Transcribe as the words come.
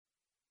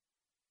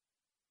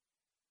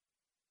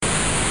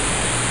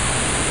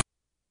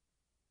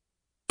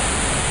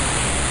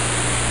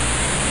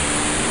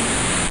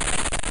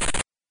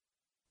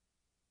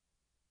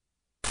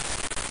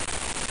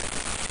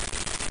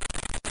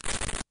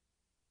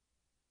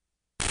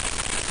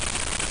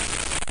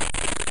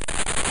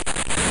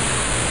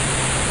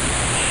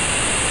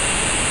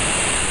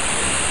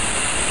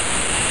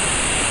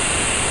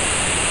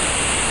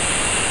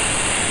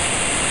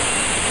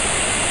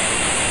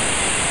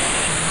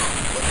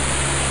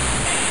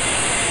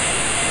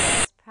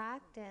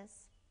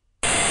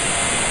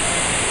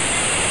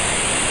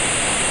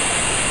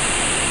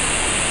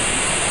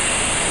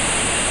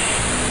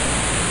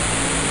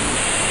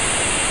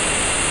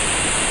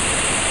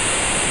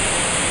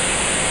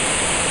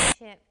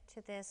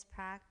to this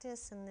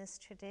practice and this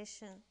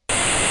tradition,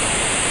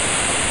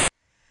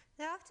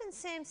 there often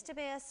seems to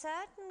be a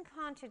certain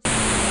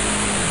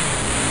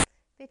contradiction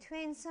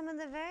between some of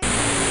the very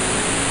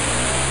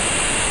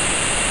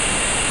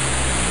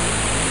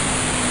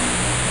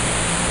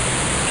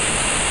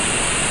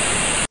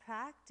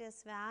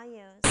practice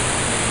values,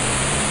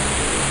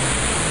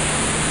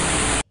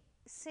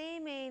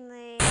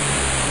 seemingly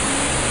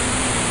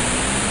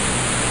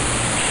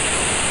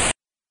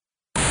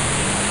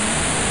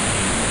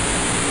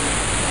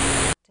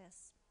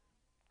practice.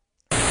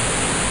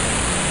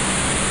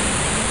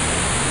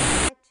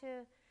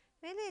 To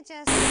really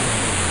just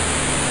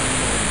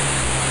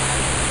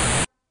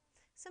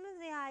some of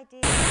the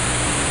ideas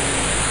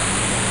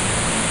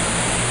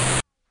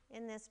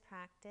in this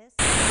practice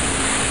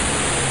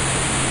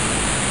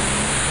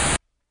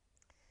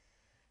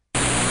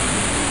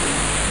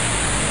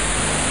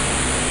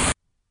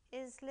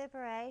is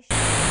liberation.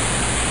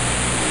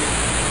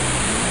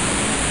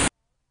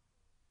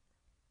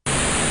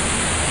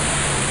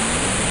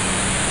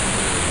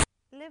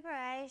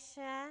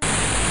 Liberation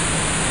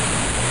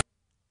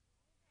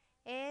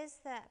is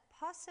the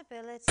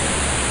possibility,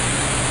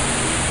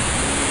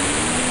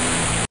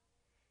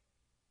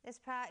 this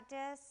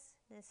practice,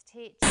 this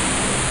teaching,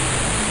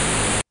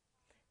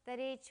 that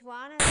each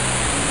one of us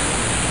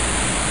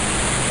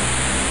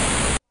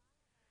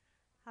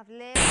have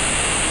lived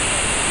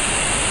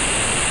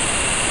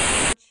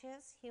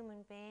conscious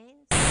human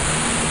beings,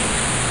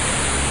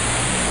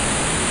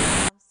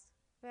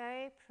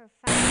 very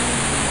profound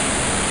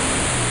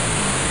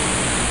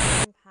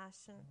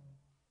compassion.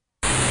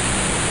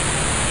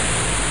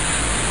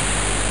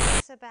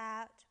 It's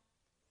about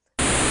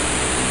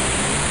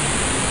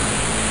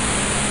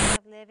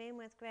of living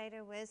with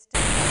greater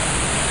wisdom.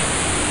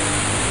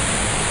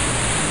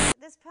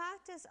 This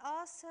practice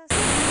also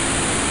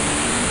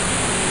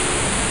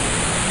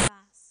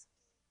us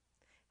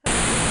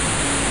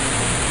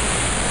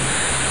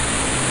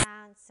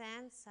profound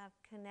sense of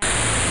connection,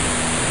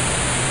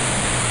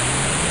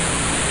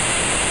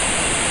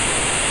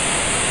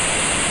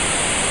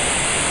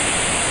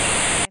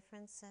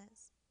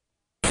 differences.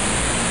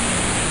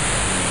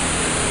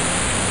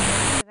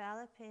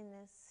 Developing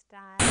this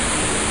style,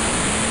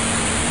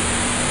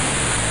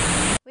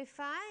 we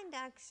find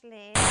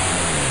actually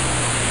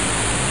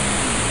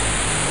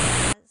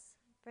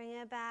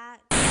bring about,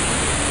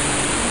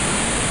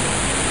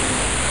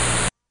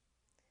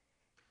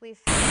 we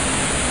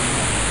find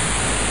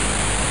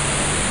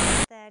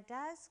there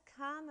does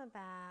come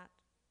about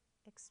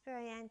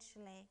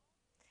experientially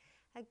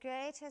a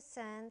greater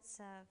sense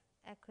of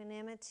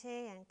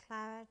equanimity and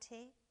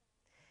clarity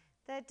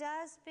that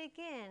does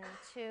begin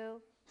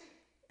to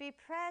be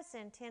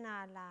present in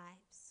our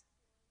lives,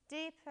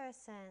 deeper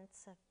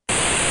sense of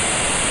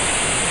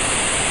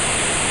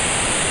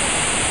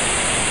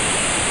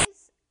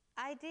these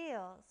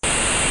ideals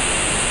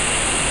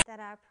that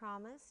are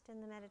promised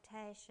in the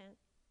meditation,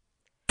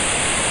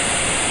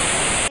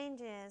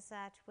 changes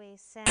that we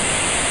sense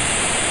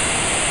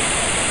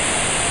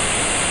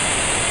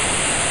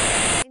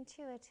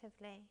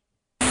intuitively.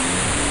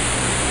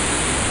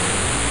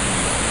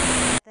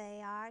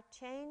 They are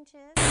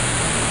changes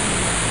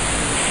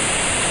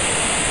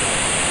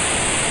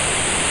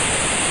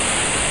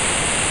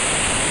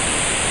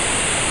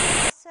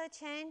also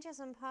changes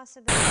and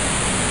possibilities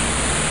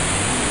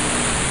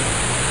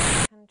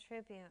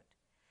contribute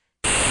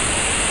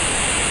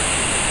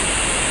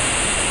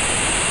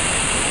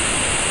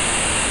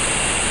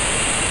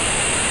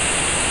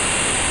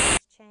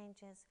these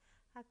changes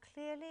are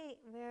clearly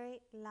very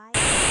life.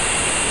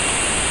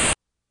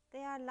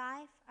 They are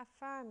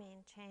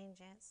life-affirming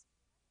changes.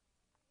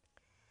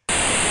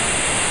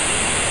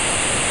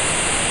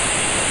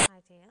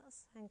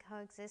 Ideals and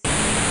coexistence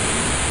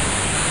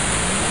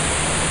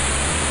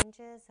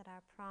changes that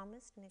are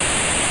promised and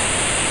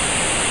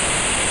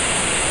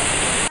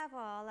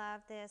level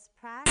of this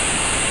practice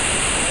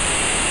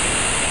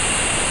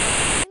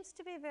seems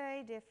to be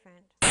very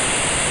different.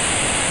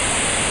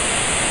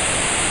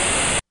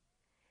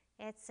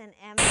 It's an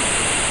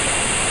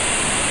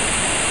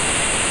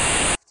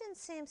often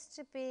seems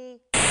to be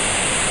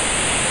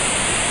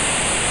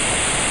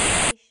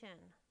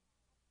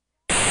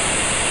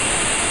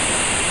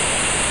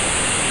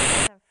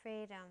of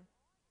freedom.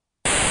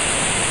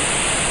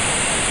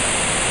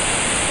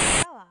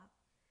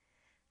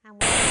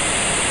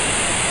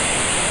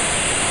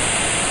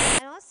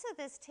 And also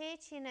this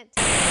teaching at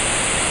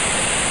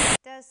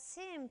does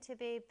seem to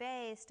be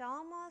based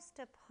almost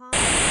upon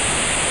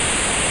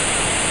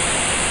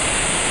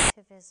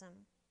activism.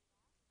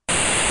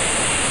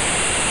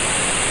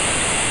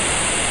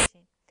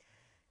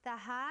 The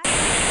high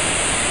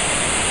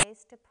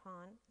based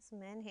upon, as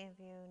many of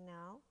you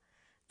know,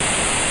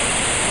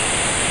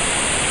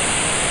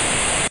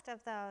 most of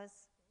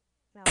those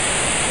know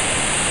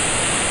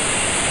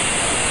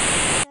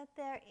that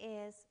there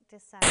is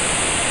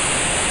discipleship.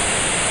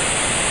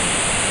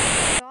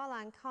 It's all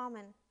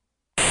uncommon.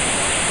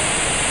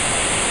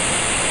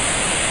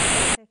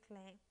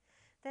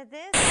 That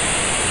this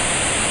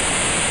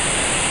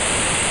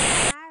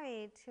carry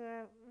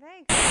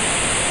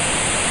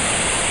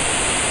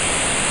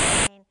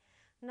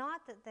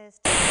not that there's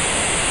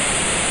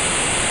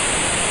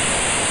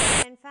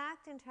in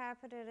fact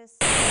interpreted as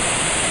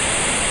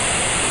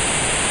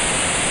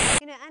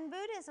and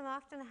Buddhism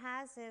often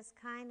has this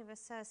kind of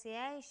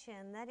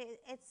association that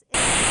it's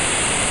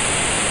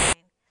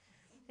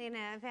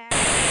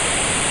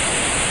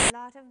a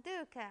lot of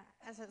dukkha,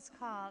 as it's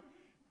called.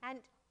 And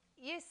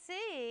you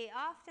see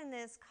often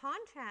this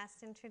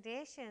contrast in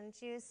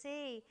traditions. You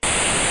see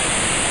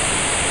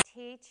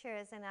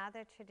teachers in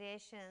other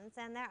traditions,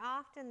 and they're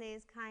often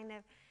these kind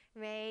of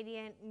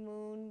radiant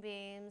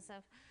moonbeams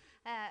of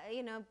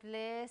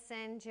bliss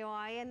and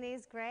joy and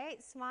these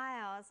great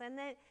smiles. And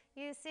then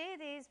you see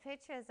these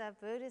pictures of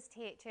Buddhist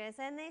teachers,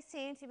 and they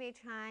seem to be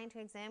trying to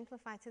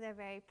exemplify through their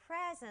very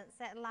presence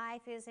that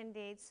life is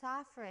indeed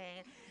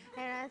suffering.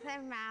 With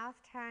their mouth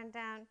turned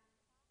down.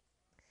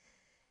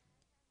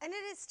 And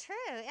it is true.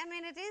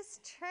 It is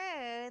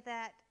true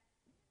that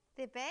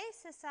the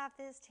basis of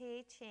this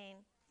teaching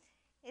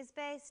is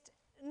based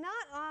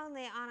not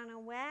only on an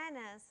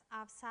awareness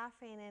of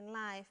suffering in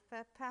life,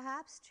 but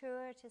perhaps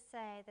truer to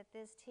say that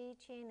this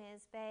teaching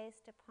is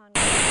based upon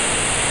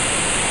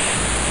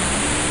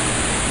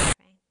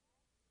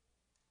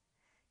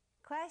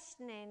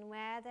questioning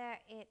whether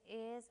it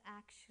is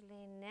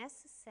actually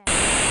necessary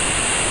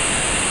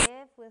to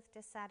live with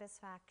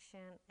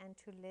dissatisfaction and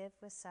to live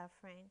with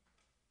suffering.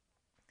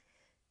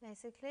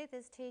 Basically,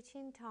 this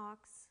teaching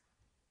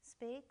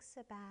speaks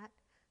about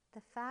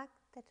the fact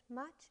that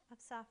much of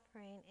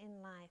suffering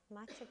in life,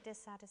 much of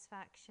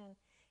dissatisfaction,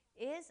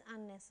 is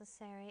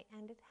unnecessary,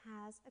 and it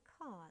has a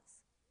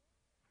cause.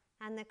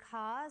 And the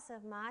cause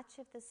of much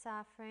of the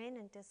suffering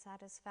and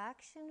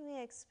dissatisfaction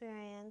we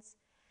experience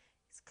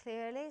is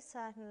clearly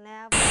certain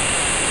levels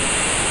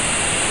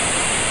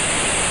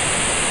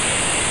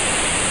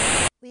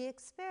we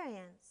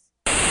experience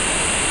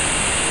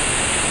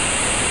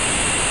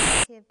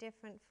of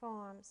different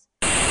forms.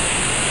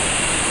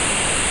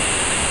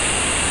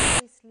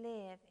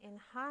 Live in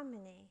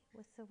harmony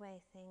with the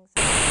way things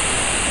are.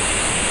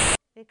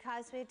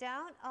 Because we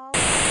don't always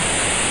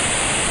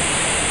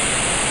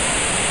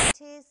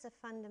the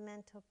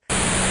fundamental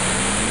principle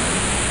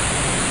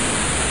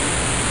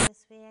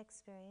we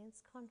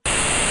experience conflict.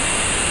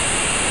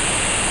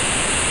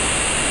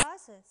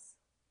 Causes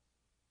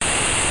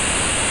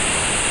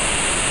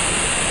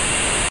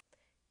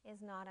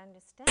is not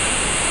understanding.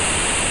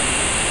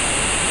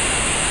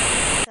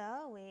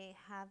 So we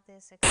have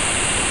this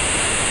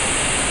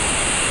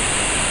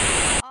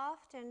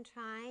often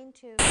trying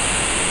to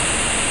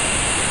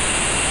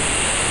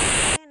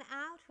and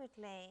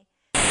outwardly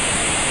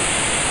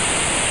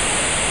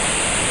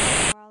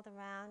the world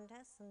around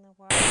us and the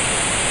world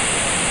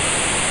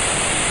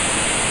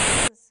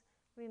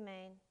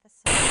remain the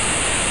same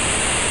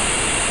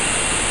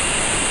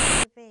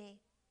to be.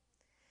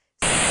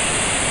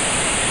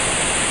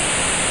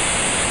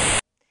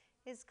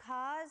 Is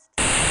caused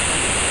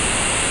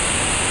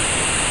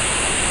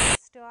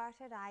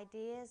distorted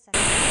ideas of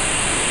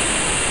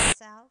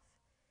self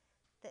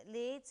that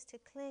leads to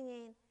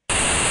clinging,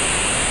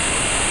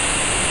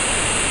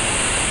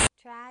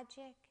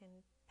 tragic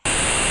and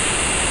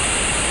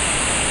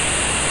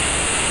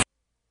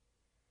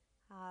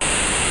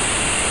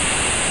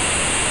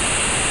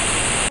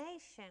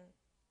nation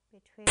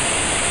between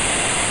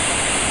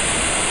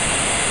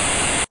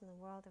and the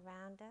world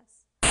around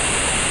us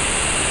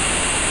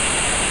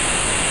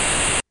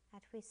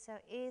that we so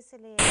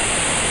easily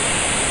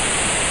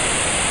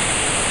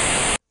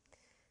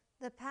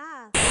the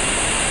path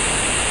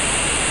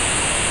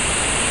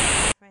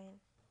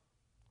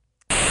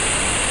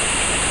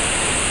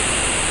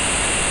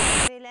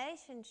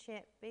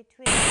relationship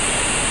between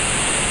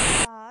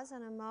cause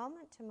on a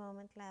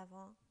moment-to-moment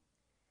level,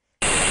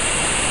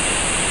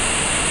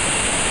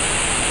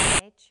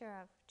 nature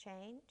of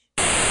change,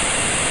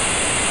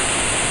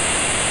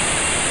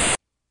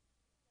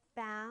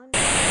 bound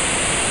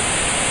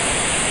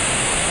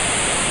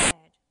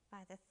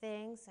by the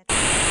things that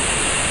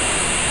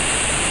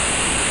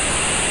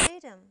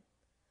freedom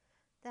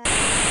that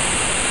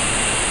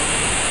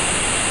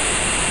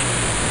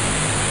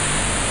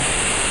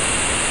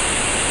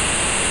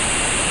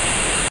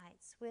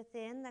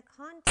within the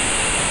context.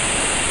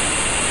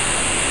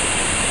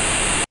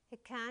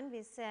 It can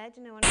be said,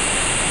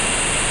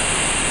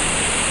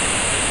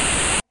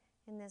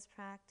 in this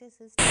practice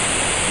is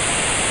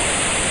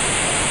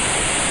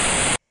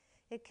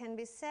it can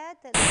be said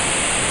that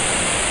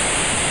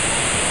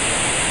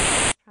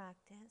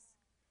practice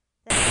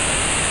that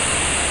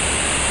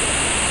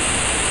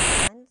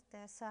and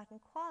there are certain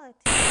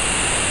qualities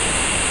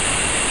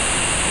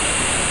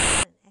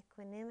and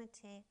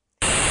equanimity,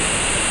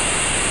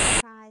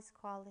 prize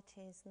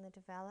qualities in the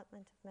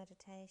development of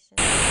meditation.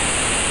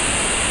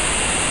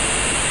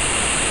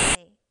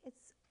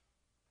 It's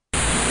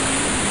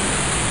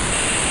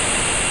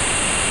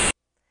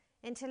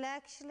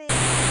intellectually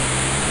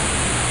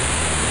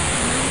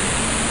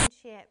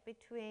relationship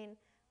between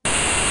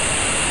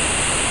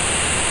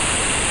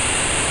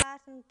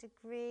certain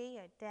degree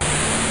or depth.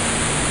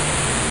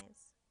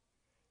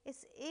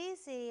 It's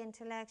easy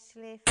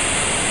intellectually for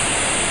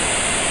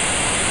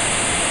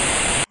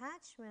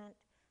attachment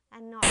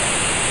and not.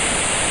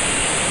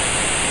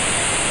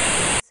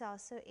 It's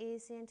also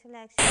easy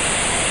intellectually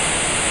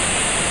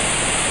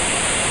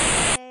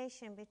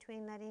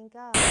between letting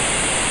go,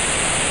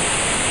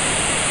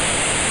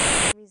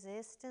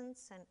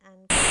 resistance and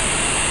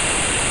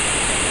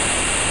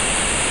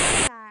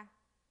our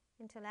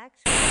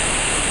intellectual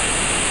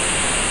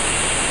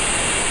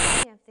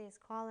of these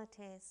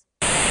qualities,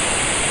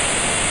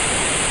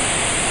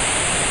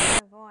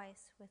 a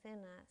voice within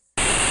us,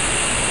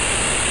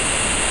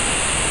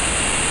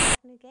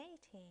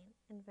 negating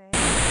and very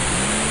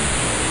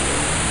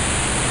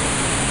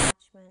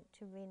attachment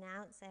to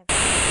renounce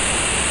everything.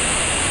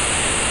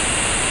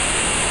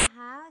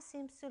 How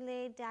seems to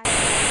lead direct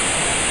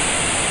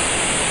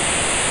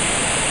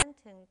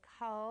and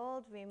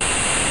cold removal,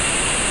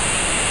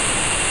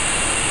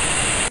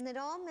 and it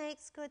all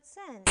makes good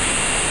sense.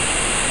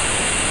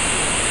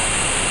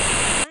 We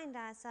find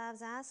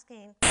ourselves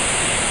asking,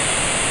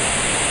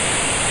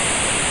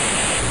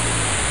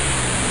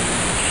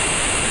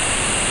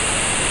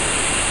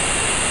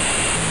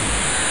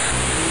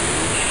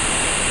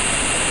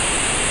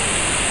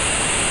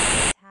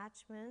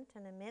 attachment,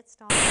 and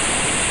amidst all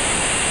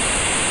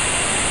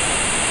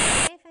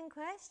even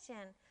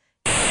question,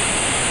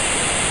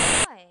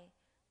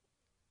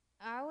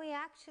 are we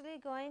actually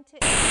going to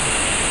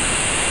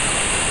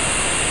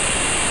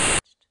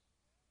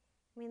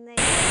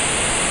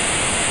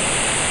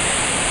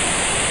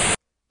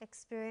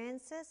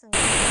experiences, and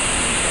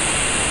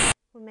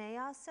we may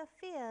also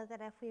feel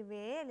that if we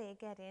really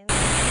get into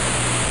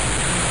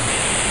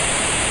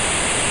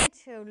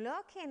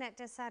looking at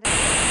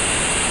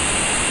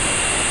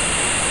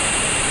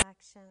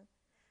dissatisfaction,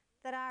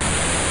 that our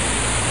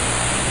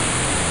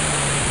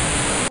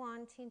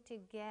wanting to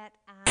get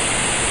out,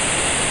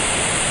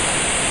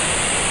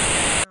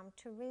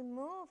 to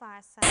remove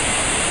ourselves.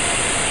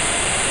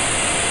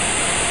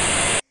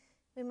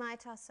 We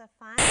might also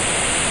find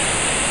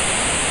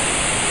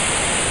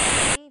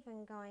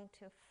even going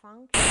to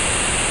function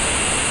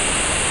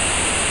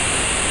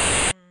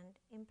and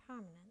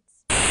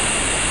impermanence.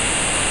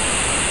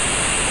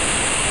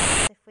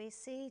 If we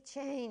see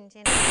change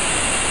in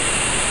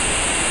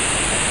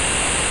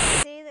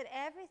see that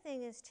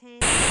everything is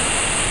changing,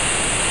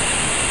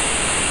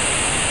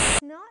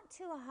 it's not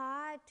too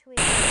hard to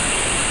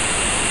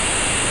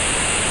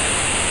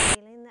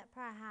feeling that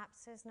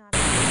perhaps there's not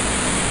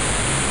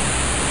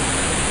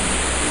if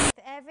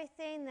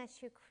everything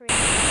that you create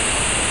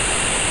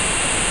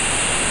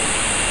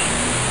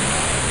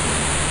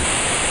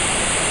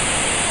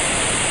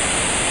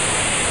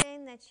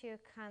everything that you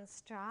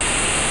construct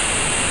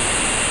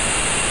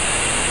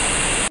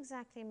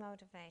exactly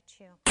motivate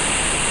you.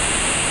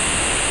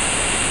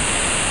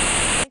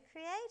 Be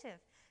creative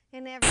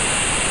in everything.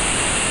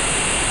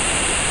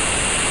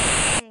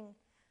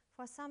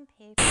 For some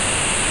people,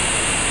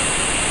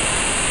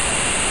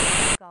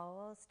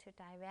 goals to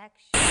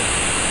direction,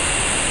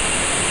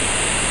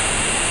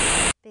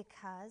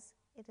 because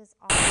it is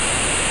all.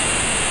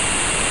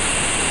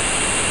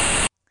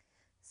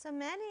 So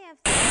many of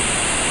the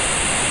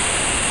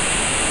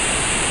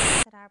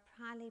that are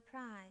highly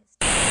prized,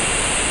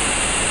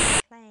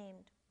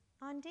 claimed.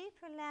 On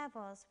deeper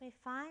levels, we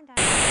find the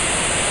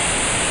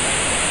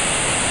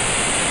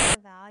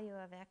value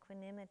of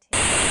equanimity.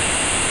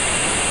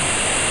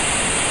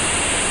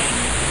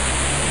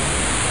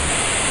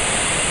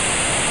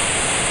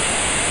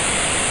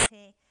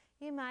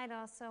 You might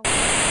also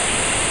want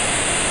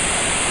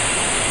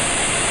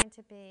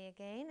to be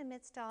again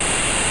amidst all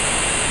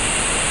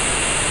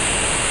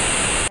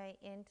very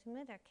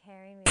intimate or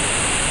caring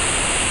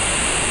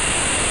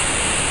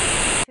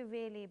to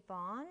really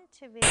bond,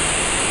 to really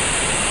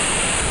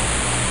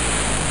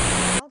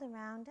world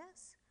around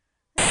us.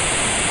 It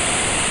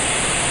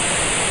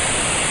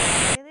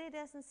really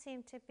doesn't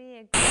seem to be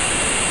a good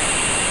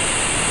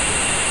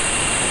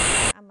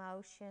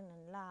emotion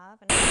and love,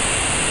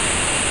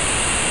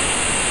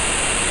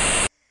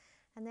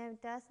 and there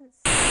doesn't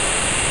seem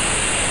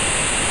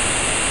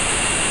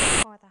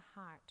for the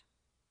heart.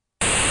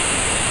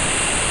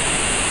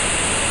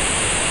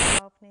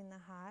 Opening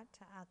the heart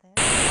to others.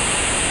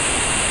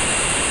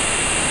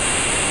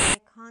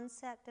 The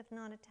concept of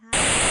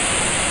non-attachment,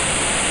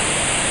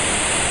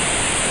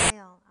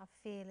 of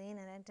feeling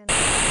and identity.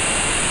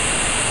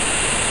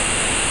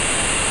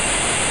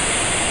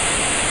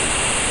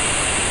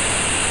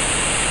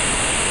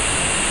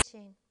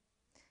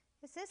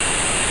 Is this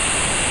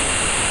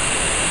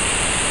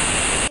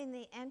in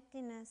the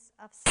emptiness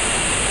of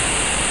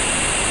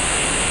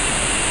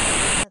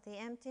the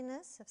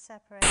emptiness of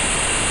separation,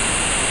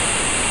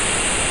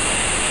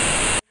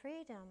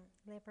 freedom,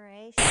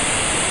 liberation,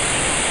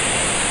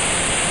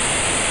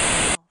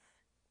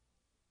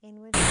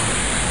 inward,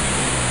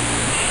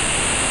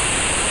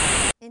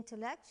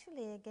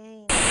 intellectually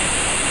again,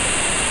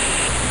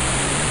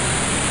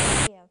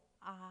 of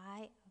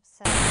I, of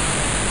self,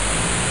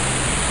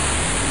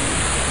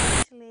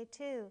 actually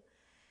too,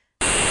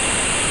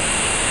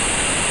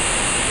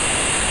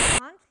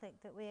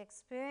 conflict that we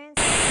experience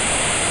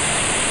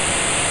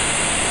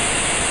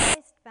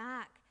traced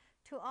back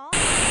to all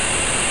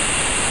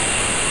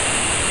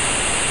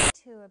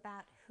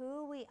about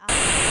who we are,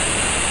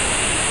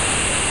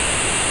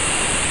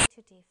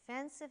 to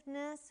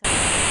defensiveness and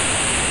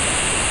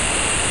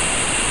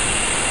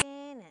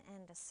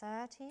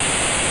asserting,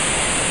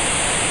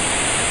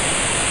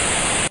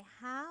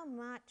 how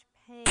much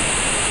pain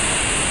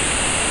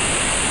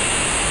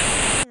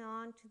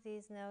on to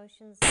these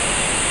notions.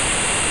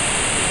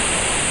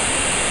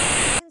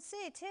 You can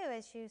see too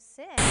as you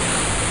sit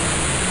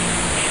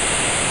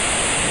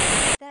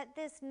that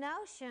this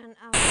notion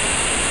of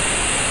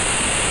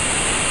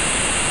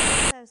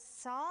so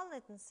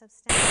solid and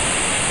substantial,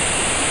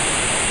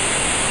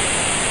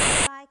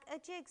 like a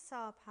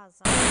jigsaw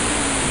puzzle,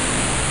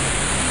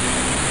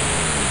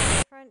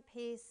 different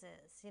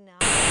pieces, you know,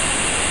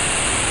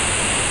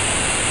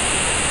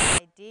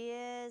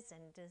 ideas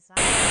and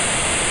desires.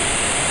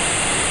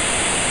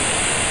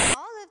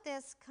 All of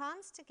this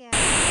comes together.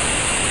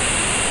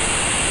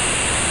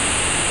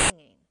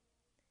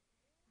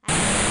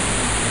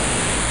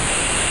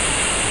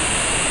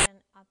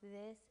 Of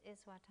this is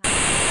what I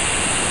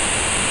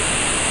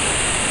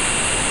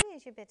maybe you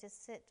should better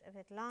sit a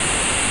bit longer.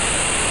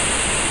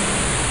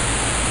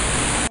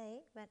 Okay,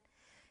 but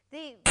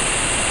the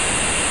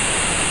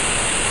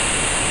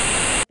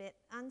a bit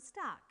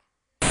unstuck.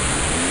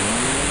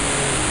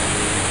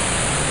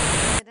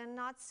 And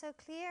not so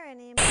clear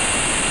anymore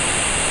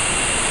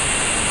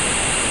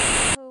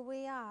who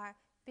we are.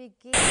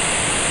 Begin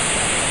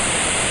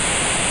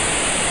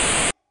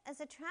as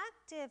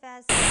attractive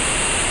as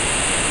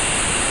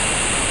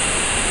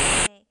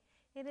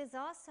it is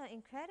also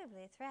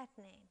incredibly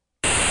threatening.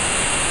 I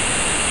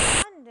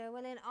wonder,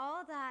 well, in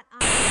all that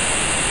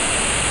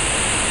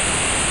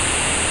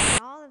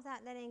all of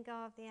that letting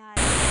go of the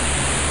idea,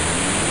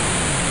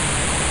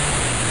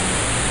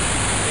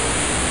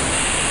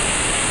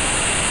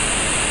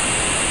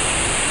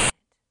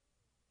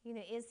 you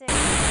know, is there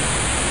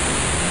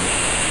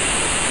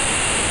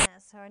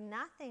or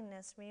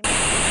nothingness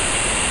remaining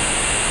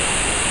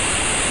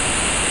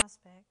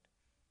prospect?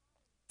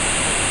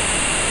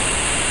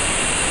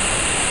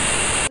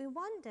 We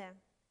wonder.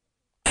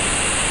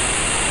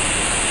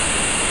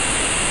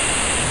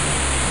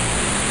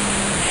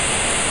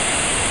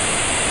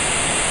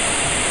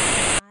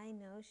 My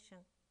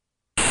notion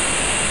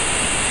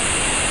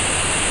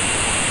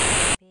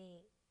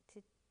be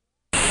to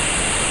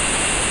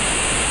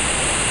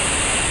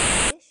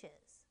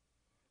dishes.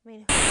 I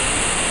mean,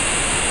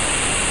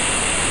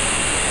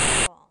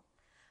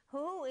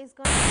 who is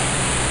going to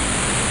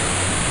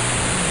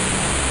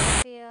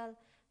feel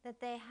that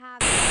they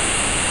have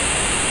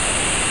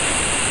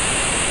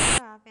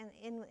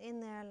in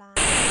their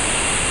lives?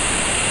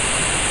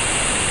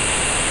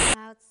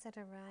 Doubts that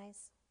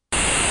arise.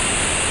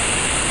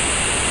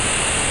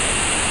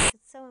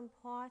 It's so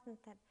important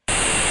that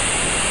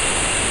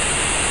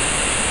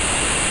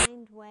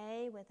find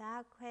way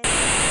without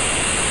question.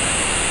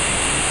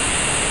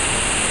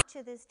 Much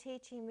of this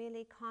teaching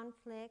really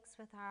conflicts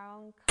with our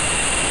own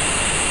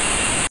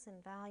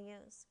and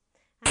values.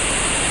 And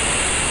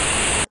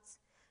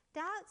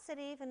doubts that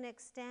even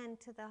extend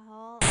to the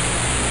whole.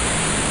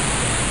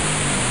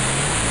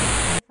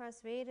 When you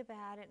first read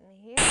about it and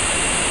hear it,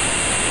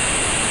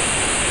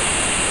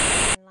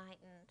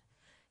 enlightened,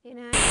 you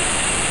know,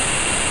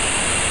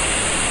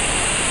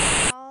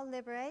 all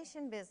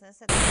liberation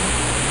business.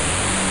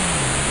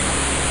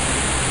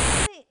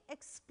 We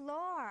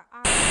explore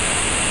our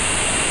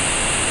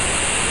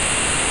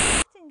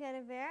often get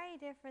a very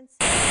different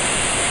sense.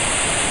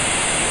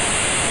 You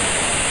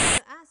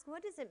ask,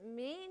 what does it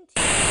mean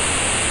to you?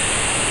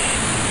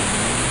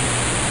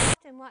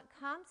 Often what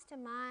comes to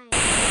mind,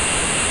 you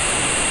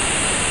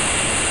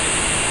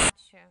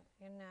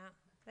know,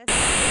 that's,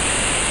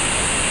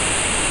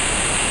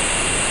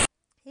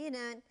 you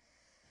know,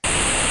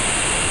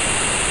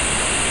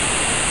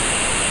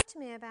 to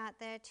me about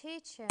their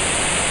teacher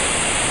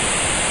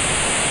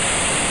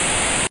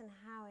and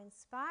how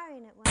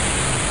inspiring it was.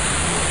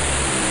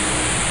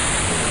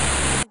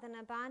 Than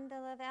a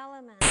bundle of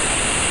elements.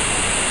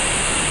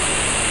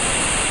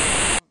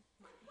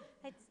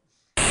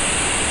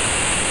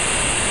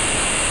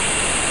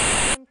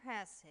 It's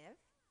impressive.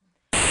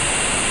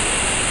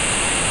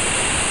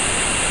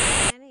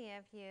 Many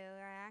of you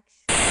are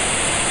actually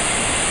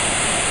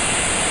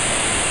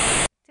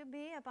to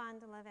be a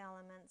bundle of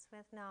elements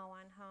with no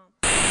one home.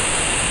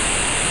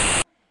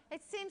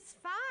 It seems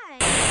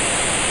fine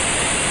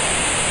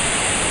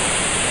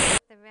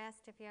the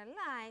rest of your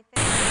life.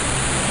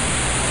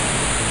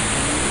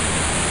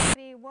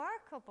 Be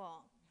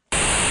workable.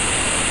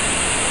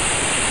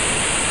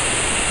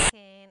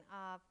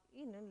 Of,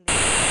 you know,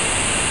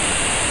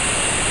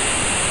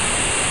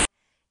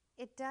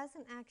 it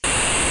doesn't actually.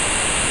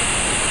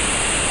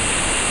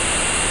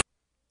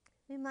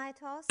 We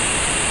might also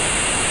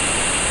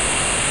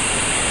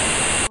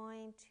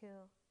going to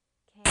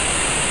care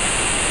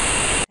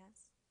us.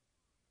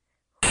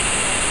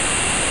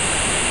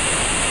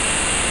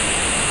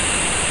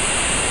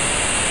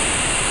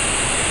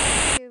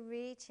 To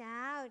reach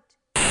out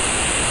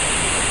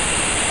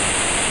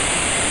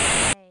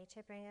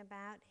to bring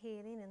about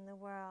healing in the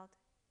world.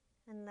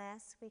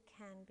 unless we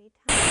can be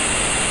touched.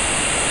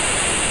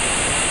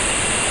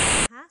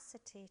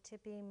 Capacity to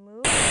be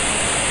moved.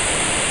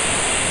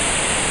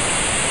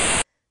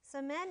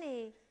 So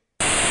many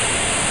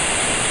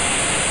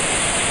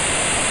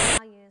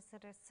values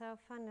that are so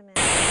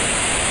fundamental,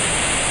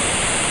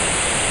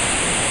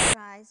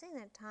 rising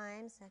at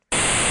times that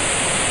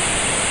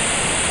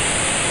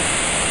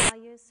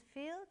values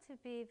feel to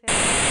be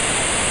very,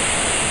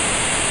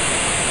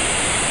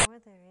 or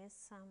there is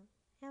some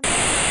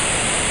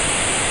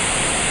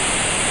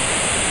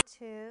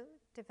to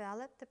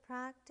develop the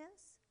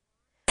practice,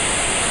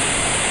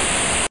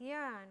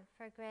 yearn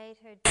for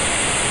greater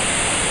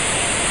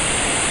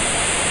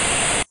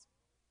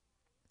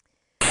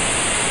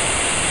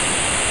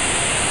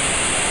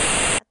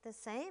at the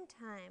same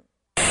time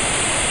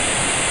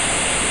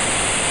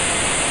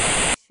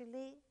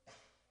actually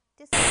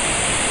discipline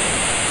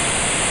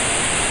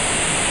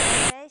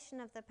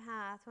of the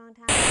path won't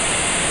happen.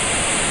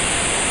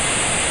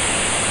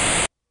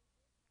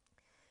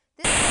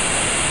 This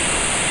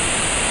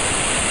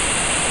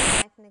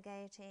life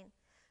negating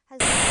has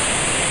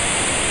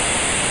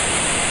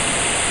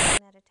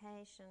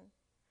meditation.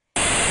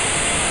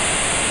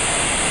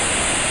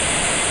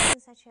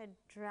 Such a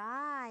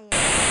dry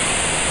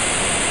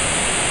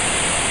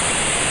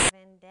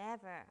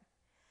endeavor.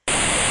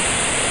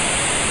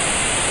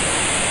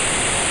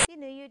 You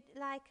know, you'd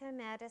like a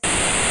medicine.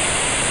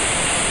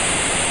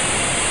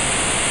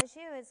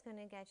 It's going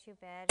to get you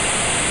better.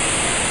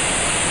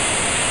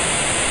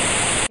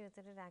 That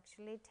it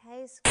actually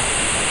tastes good.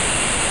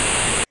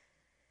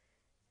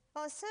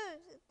 Also,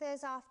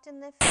 there's often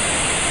the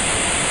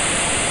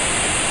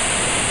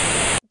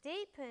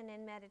deepen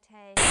in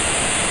meditation.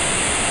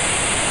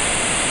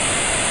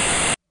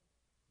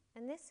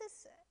 And this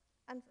is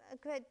a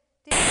good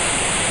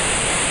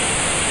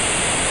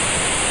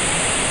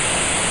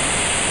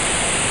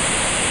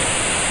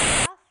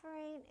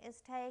suffering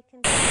is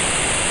taken,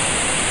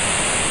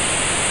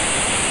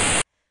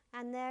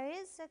 and there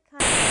is a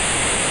kind of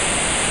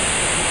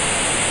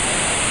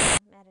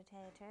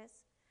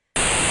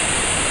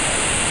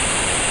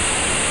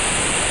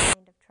meditators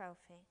kind of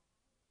trophy.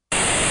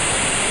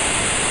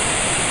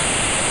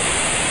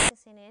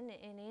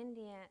 In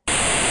India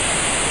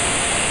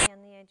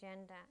on the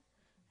agenda,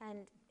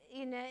 and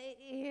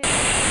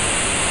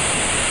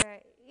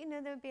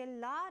there'll be a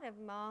lot of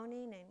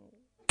moaning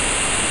and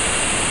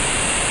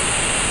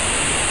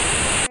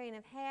wearing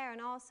of hair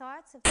and all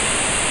sorts of things.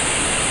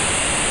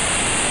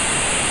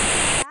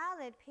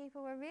 Valid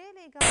people were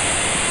really going.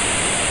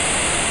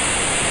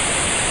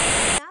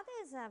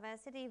 Others of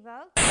us, it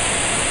evoked.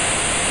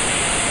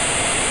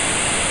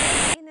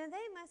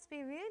 They must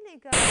be really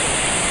going.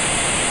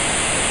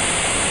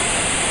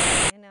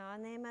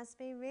 And they must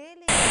be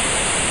really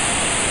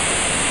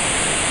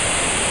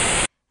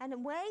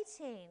and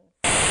waiting,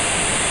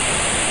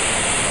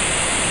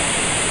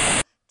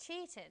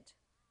 cheated,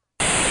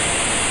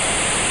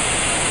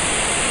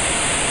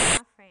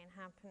 suffering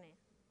happening.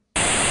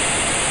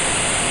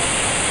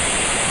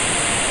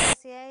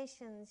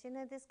 Associations,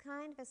 this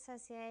kind of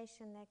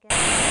association that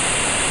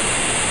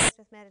gets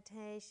with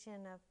meditation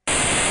of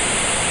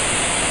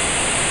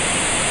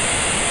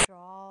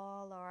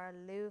withdrawal or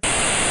aloof, a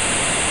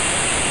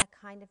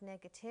kind of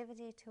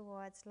negativity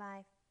towards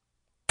life.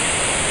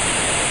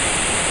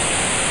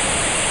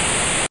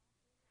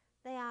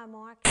 They are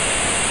more that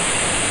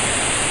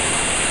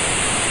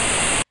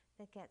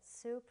get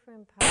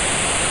superimposed.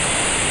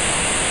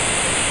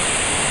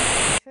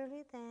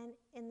 Truly then,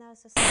 in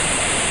those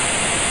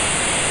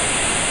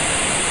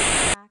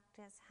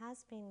practice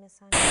has been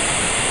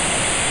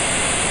misunderstood.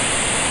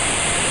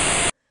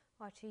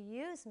 Or to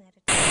use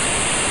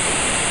meditation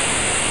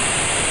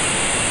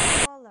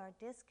or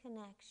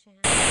disconnection,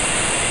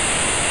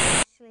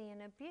 actually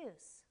an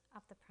abuse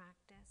of the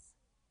practice.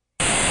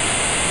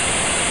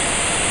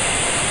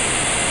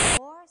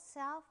 Or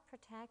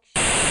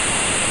self-protection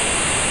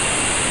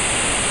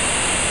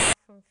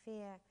from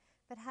fear,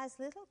 but has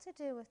little to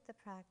do with the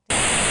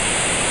practice.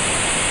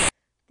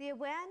 The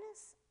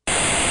awareness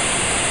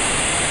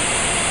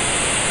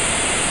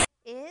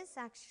is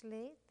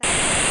actually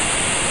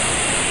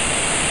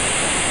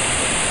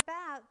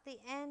about the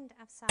end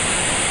of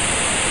suffering.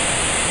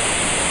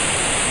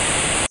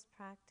 This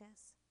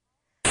practice.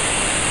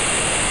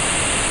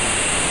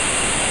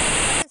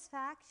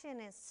 Satisfaction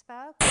is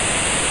spoken.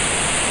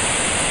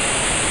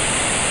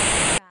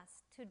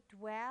 Just to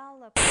dwell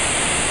upon,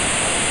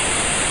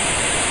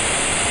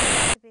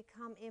 to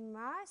become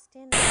immersed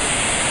in it,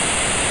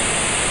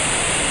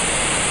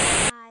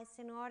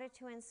 in order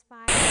to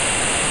inspire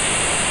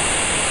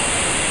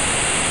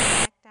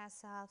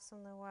ourselves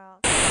from the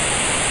world.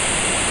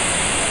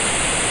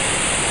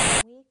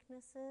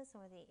 Weaknesses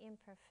or the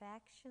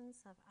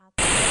imperfections of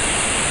others.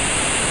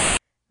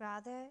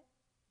 Rather,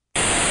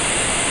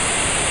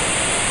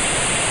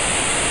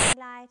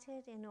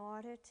 highlighted in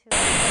order to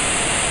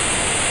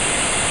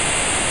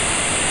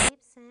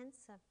deep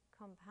sense of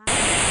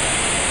compassion,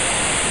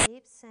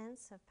 deep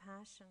sense of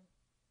passion.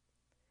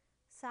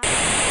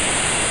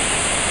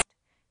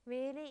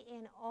 really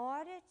in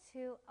order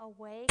to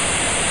awaken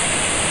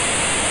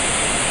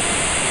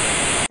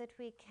that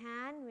we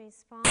can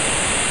respond.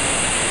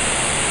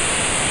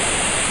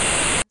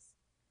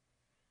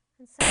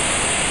 And so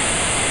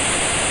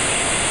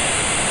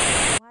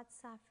what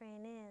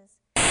suffering is.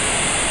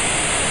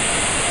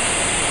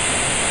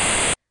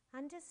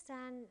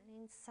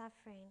 Understanding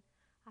suffering,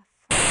 a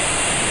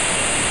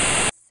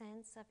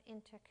sense of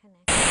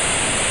interconnection.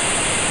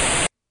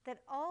 That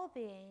all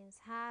beings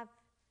have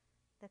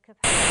the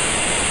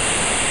capacity to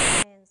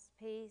experience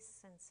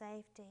peace and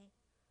safety.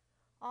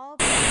 All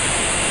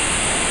beings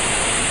have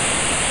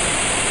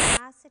the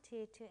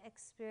capacity to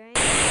experience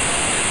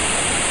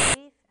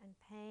grief and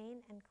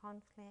pain and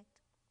conflict.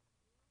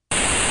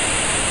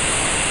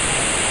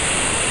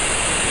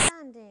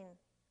 Understanding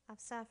of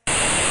suffering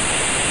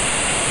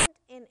doesn't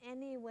in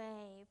any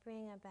way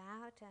bring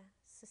about a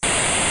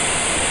society.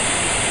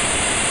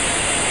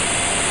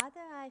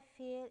 Rather, I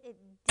feel it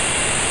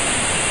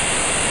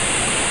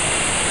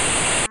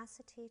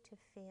capacity to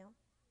feel.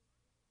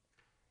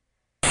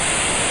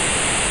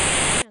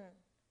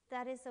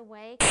 That is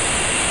awake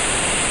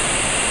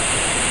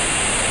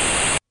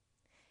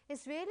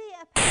is really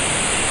a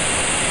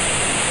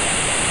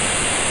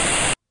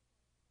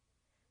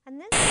and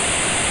this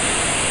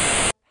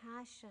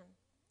passion,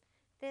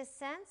 this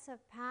sense of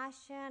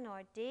passion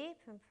or deep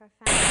and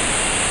profound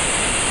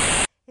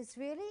is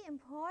really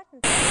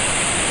important.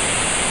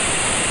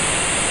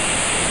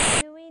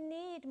 Do we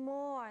need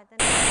more than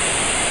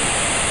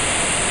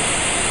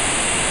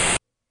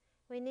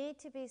we need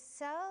to be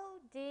so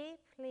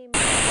deeply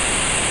moved,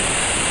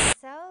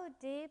 so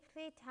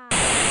deeply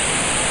tied in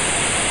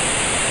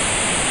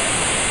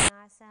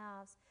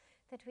ourselves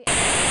that we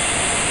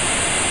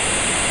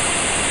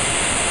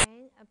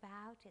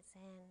about its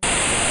end.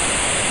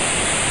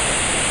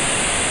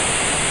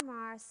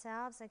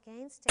 Ourselves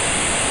against it.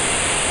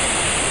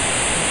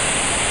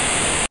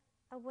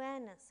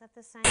 Awareness of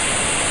the same.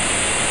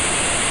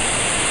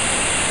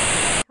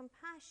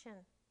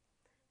 Compassion,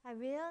 a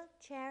real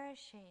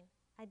cherishing,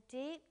 a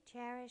deep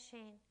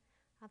cherishing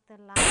of the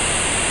life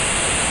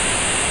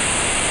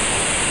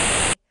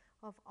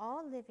of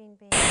all living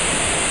beings.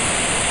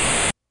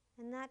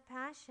 And that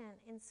passion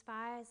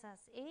inspires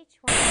us, each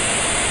one,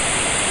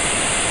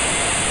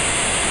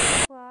 to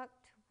work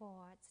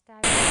towards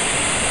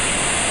directly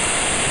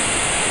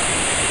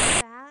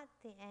about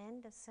the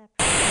end of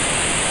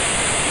separation,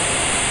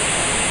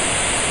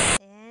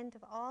 the end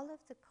of all of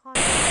the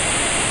conflict,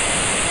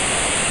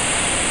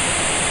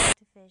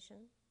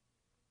 division.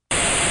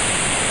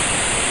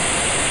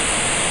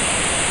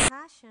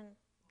 Passion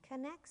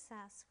connects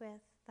us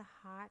with the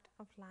heart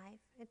of life.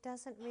 It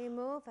doesn't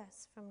remove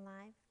us from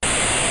life.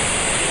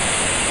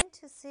 And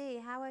to see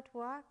how it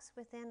works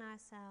within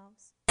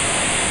ourselves.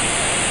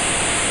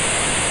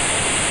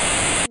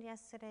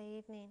 Yesterday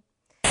evening,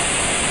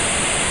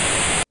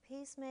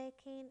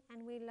 peacemaking,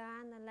 and we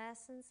learn the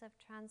lessons of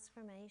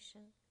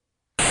transformation.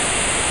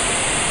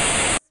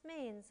 This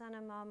means on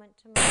a moment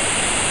to moment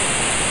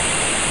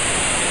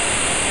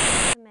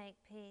to make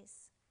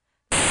peace.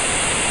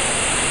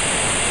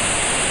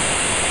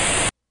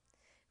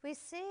 We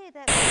see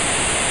that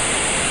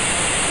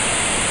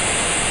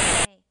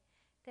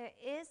there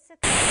is a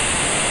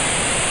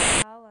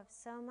flow of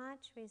so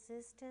much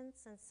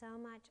resistance and so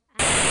much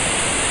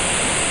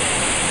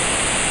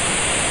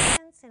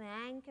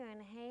anger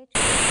and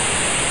hatred,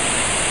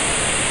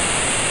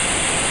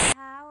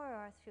 power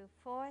or through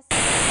force.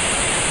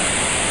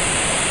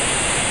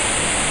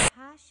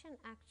 Passion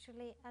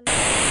actually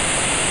allows.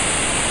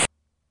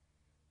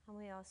 And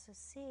we also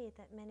see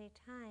that many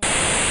times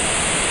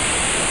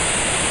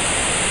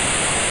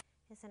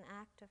is an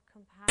act of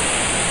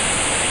compassion.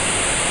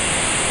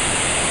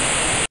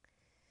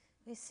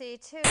 We see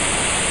too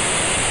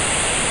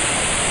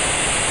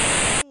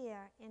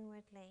fear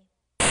inwardly.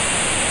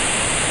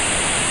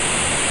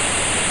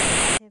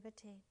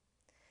 Activity.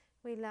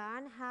 We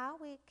learn how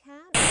we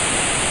can open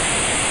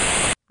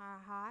our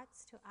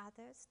hearts to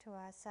others, to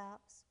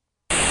ourselves.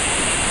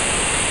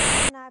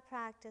 In our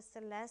practice,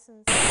 the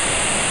lessons of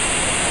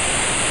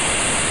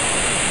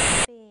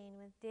being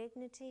with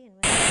dignity and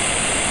with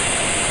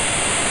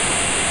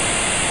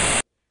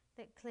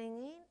that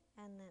clinging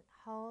and that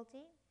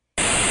holding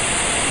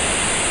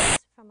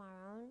from our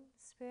own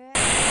spirit.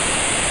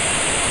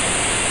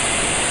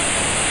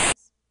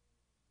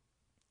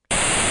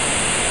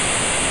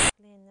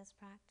 In this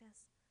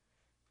practice,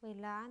 we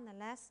learn the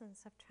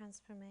lessons of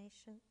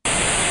transformation.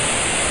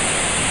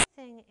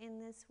 Everything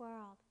in this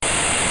world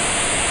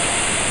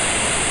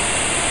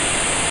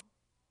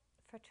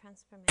for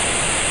transformation.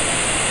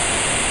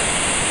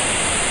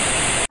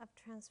 Of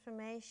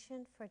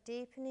transformation for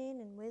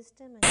deepening and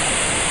wisdom. And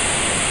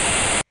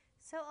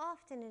so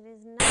often it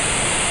is not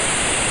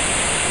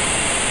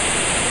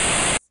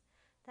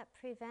that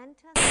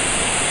prevent us.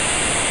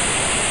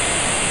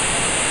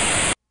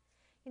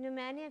 You know,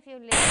 many of you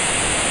live,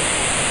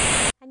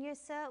 and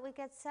we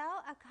get so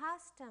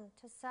accustomed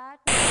to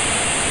certain.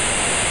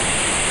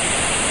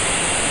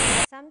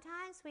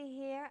 Sometimes we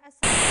hear a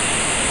song,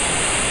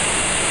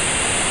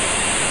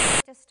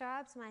 just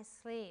disturbs my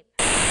sleep.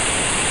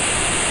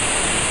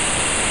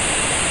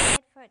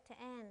 Wait for it to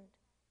end.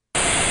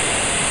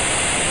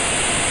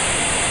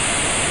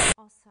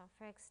 Also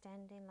for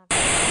extending love.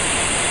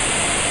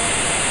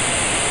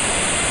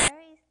 The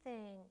very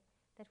thing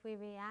that we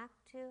react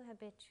to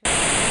habitually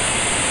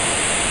is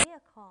a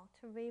vehicle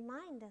to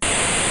remind us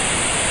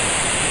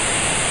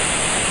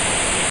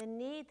of the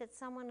need that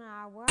someone in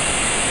our world.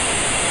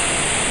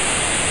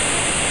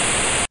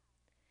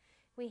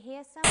 We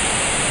hear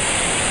someone,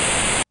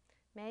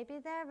 maybe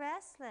they're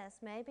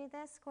restless, maybe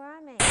they're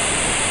squirming.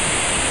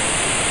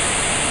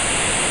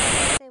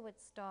 They would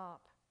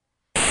stop.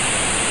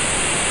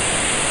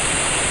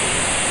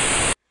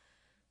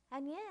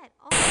 And yet,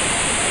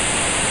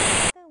 there's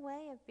another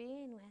way of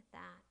being with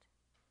that.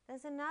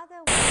 There's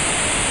another way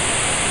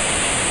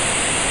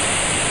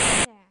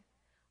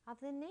of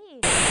the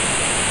need,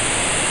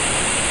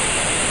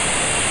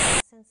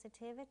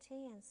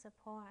 sensitivity and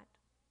support.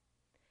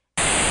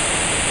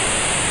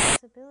 The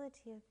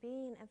possibility of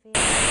being a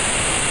vehicle,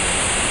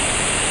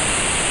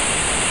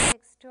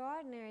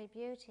 extraordinary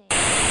beauty.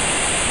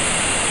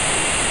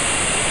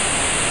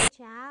 Reach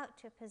out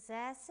to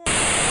possess it,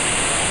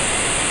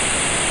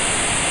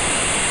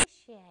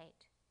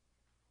 appreciate.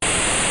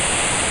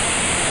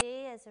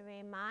 See as a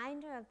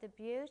reminder of the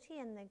beauty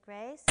and the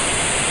grace.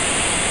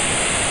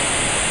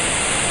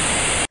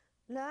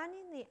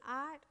 Learning the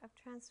art of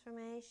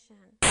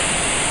transformation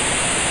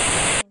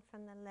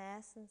from the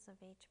lessons of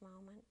each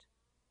moment.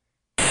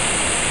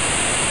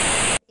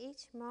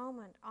 Each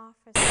moment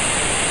offers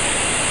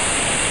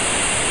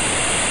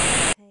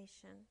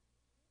meditation.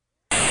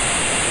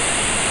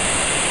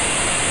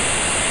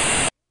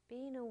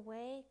 Being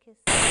awake is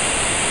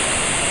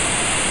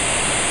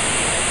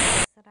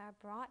that are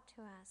brought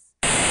to us.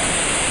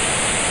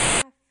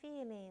 Our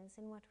feelings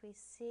and what we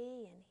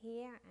see and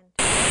hear and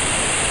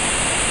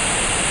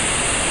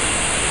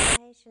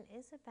meditation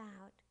is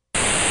about.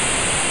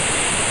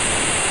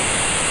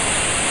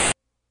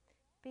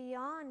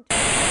 Beyond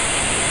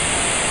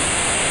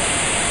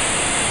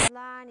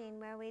learning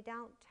where we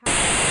don't turn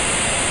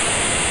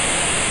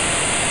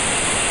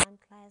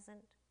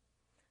unpleasant.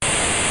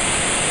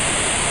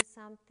 Do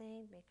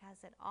something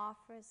because it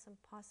offers some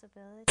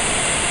possibility.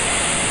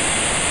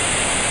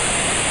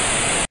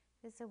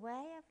 There's a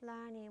way of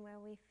learning where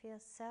we feel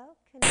so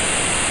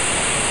connected to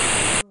the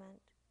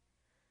moment,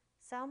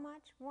 so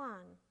much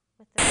one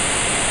with the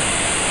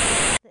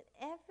that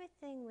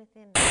everything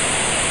within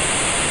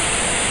us,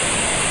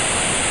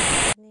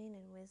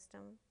 and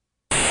wisdom,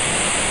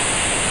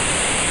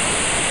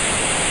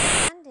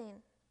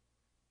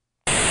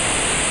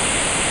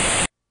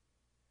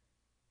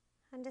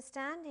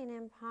 understanding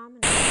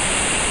impermanence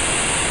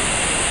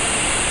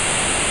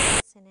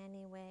in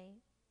any way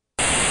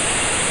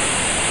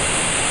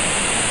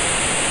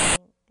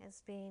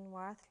as being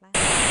worthless.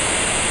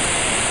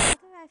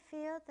 I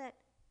feel that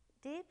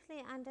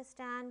deeply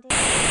understanding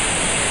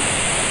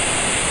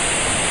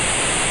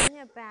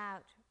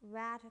about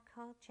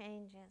radical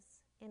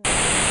changes in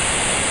life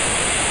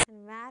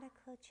and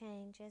radical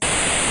changes,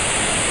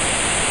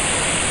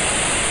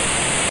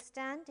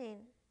 understanding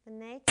the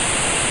nature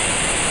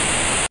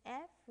of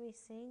every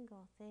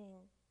single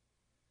thing,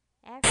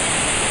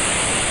 everything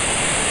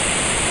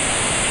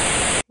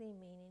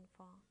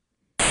meaningful.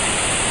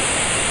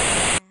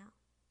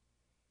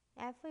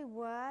 Every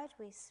word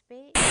we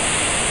speak,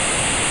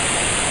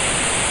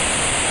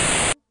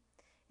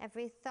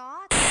 every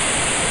thought,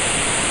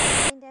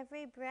 and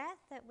every breath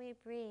that we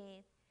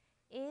breathe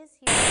is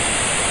unique.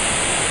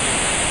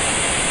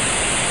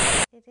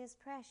 It is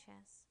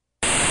precious.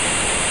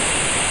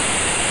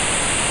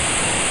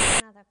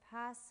 Another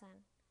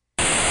person.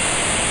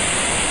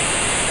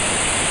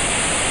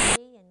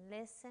 See and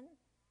listen.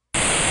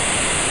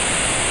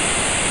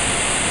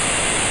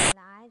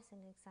 Lives in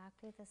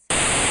exactly the same.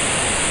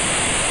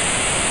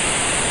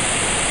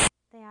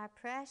 They are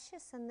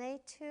precious and they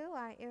too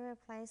are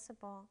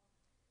irreplaceable.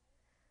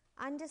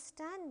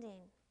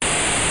 Understanding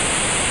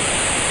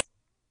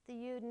the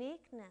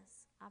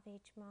uniqueness of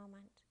each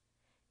moment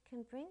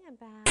can bring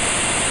about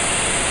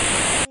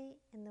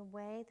in the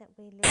way that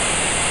we live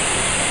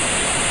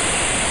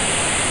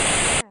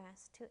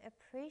us to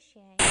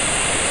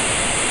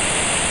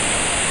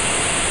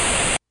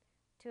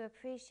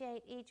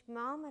appreciate each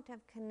moment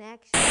of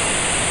connection,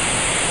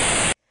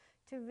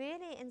 to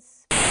really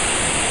inspire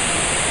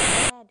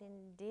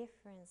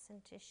indifference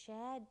and to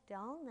shed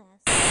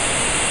dullness,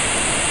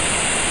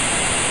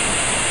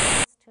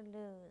 to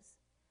lose.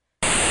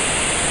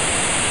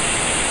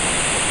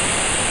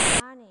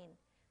 Learning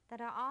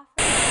that are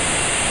offered to us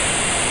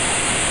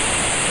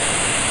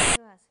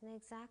in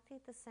exactly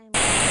the same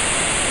way.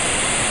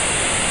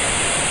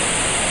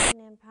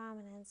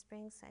 Impermanence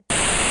brings it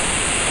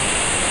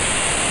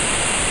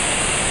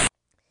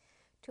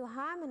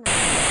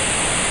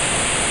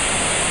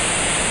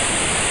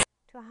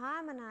to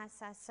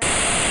harmonize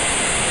ourselves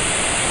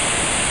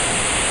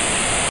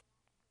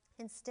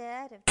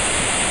instead of.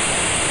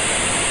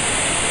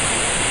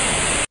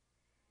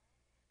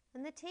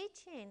 And the the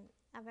teaching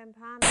of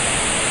empowerment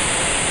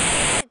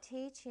is not a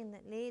teaching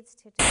that leads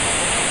to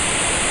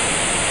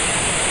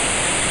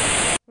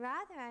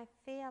rather, I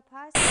feel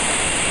personally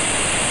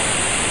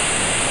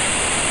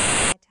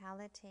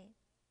vitality.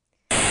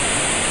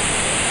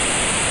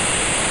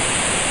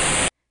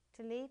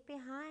 To leave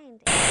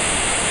behind,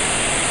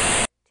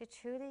 to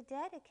truly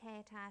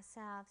dedicate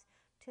ourselves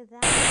to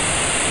that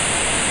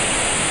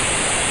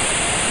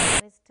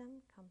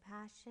wisdom,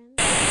 compassion,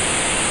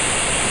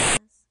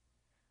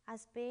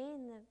 as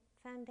being the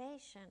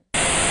foundation.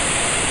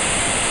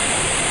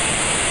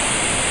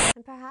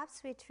 And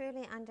perhaps we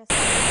truly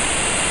understand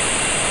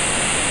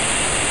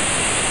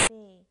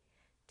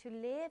to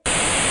live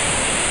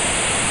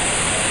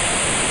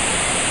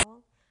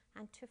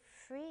and to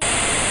free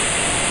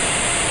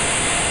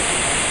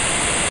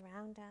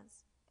around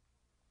us.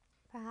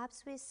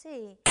 Perhaps we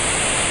see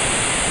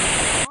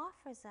it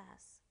offers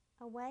us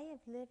a way of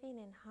living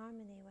in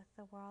harmony with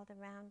the world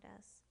around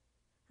us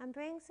and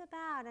brings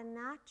about a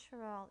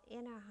natural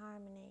inner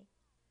harmony.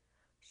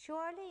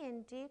 Surely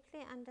in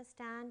deeply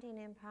understanding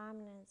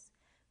impermanence,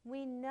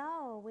 we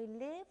know we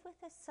live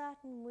with a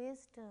certain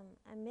wisdom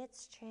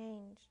amidst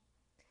change.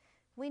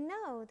 We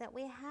know that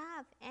we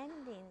have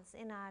endings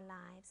in our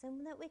lives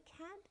and that we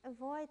can't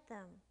avoid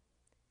them,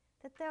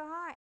 that there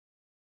are.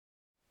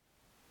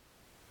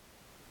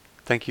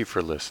 Thank you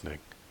for listening.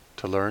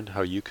 To learn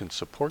how you can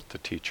support the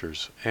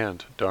teachers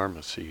and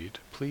Dharma Seed,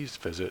 please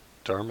visit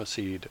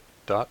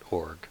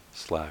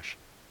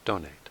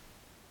dharmaseed.org/donate.